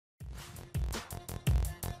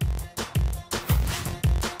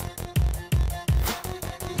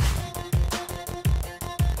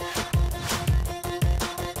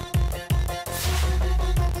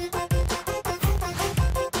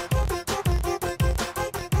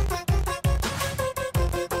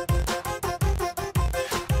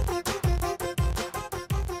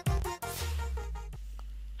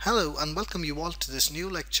Hello and welcome you all to this new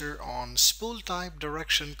lecture on spool type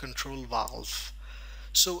direction control valve.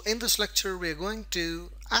 So in this lecture we are going to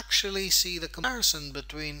actually see the comparison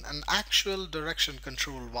between an actual direction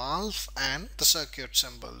control valve and the circuit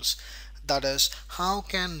symbols. That is, how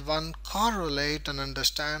can one correlate and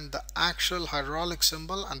understand the actual hydraulic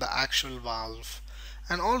symbol and the actual valve.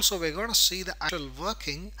 And also we're going to see the actual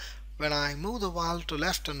working when I move the valve to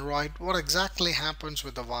left and right, what exactly happens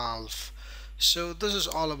with the valve. So this is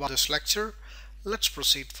all about this lecture. Let's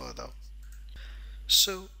proceed further.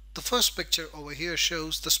 So the first picture over here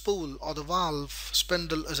shows the spool or the valve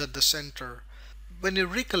spindle is at the center. When you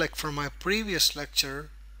recollect from my previous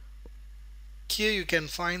lecture, here you can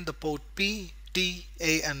find the port P, T,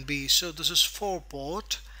 A and B. So this is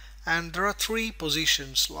 4-port and there are 3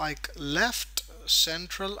 positions like left,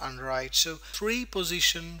 central and right. So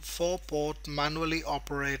 3-position 4-port manually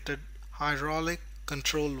operated hydraulic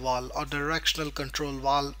control valve or directional control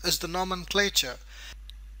valve is the nomenclature.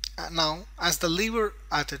 Now, as the lever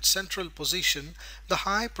at its central position, the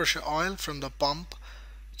high pressure oil from the pump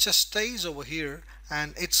just stays over here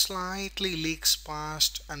and it slightly leaks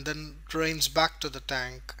past and then drains back to the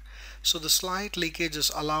tank. So the slight leakage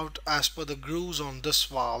is allowed as per the grooves on this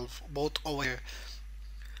valve, both over here.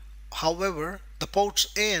 However, the ports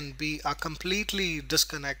A and B are completely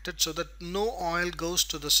disconnected so that no oil goes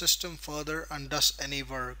to the system further and does any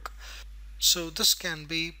work. So this can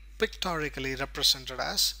be pictorially represented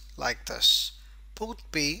as like this. Port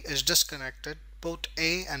P is disconnected, port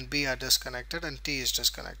A and B are disconnected and T is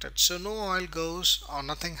disconnected. So no oil goes or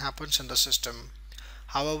nothing happens in the system.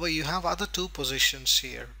 However, you have other 2 positions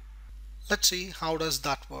here. Let's see how does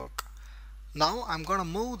that work. Now I'm going to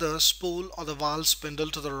move the spool or the valve spindle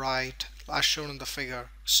to the right as shown in the figure.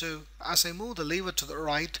 So as I move the lever to the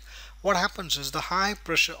right, what happens is the high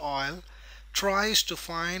pressure oil tries to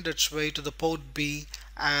find its way to the port B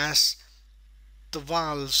as the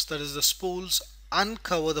valves, that is the spools,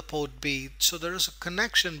 uncover the port B. So there is a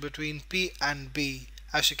connection between P and B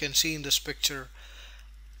as you can see in this picture.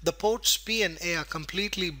 The ports P and A are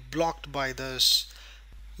completely blocked by this.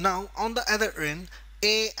 Now on the other end,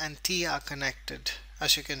 A and T are connected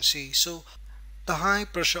as you can see. So the high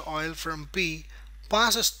pressure oil from P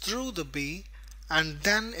passes through the B and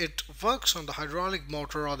then it works on the hydraulic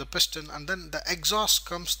motor or the piston, and then the exhaust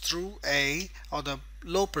comes through A, or the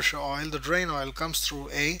low pressure oil, the drain oil comes through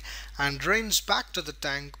A and drains back to the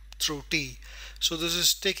tank through T. So this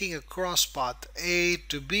is taking a cross path, A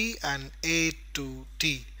to B and A to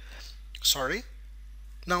T.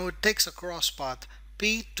 Now it takes a cross path,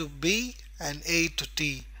 P to B and A to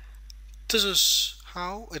T. This is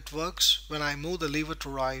how it works when I move the lever to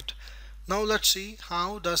right. Now let's see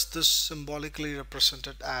how does this symbolically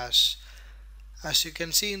represented as. As you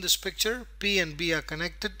can see in this picture, P and B are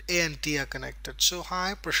connected, A and T are connected. So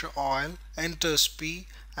high pressure oil enters P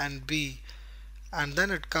and B and then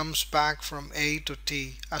it comes back from A to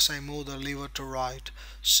T as I move the lever to right.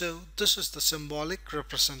 So this is the symbolic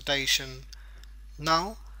representation.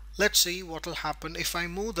 Now let's see what will happen if I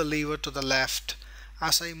move the lever to the left.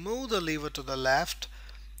 As I move the lever to the left,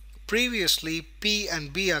 previously P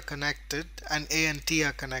and B are connected and A and T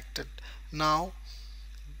are connected. Now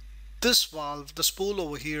this valve, the spool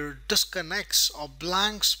over here, disconnects or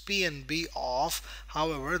blanks P and B off.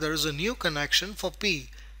 However, there is a new connection for P.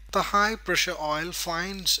 The high pressure oil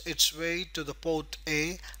finds its way to the port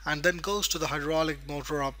A and then goes to the hydraulic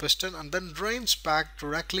motor or piston and then drains back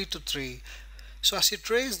directly to 3. So as you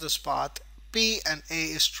trace this path, P and A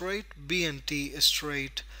is straight, B and T is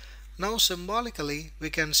straight. Now symbolically we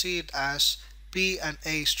can see it as P and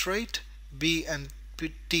A straight, B and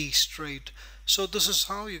T straight. So this is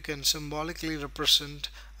how you can symbolically represent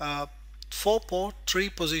a 4-port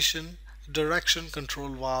 3-position direction control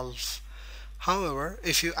valve. However,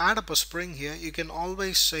 if you add up a spring here, you can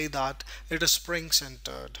always say that it is spring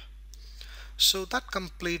centered. So that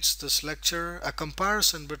completes this lecture, a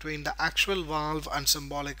comparison between the actual valve and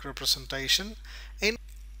symbolic representation.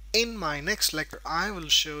 In my next lecture, I will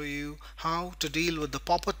show you how to deal with the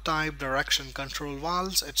poppet type direction control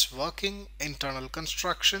valves, its working, internal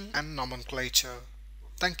construction and nomenclature.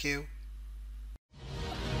 Thank you.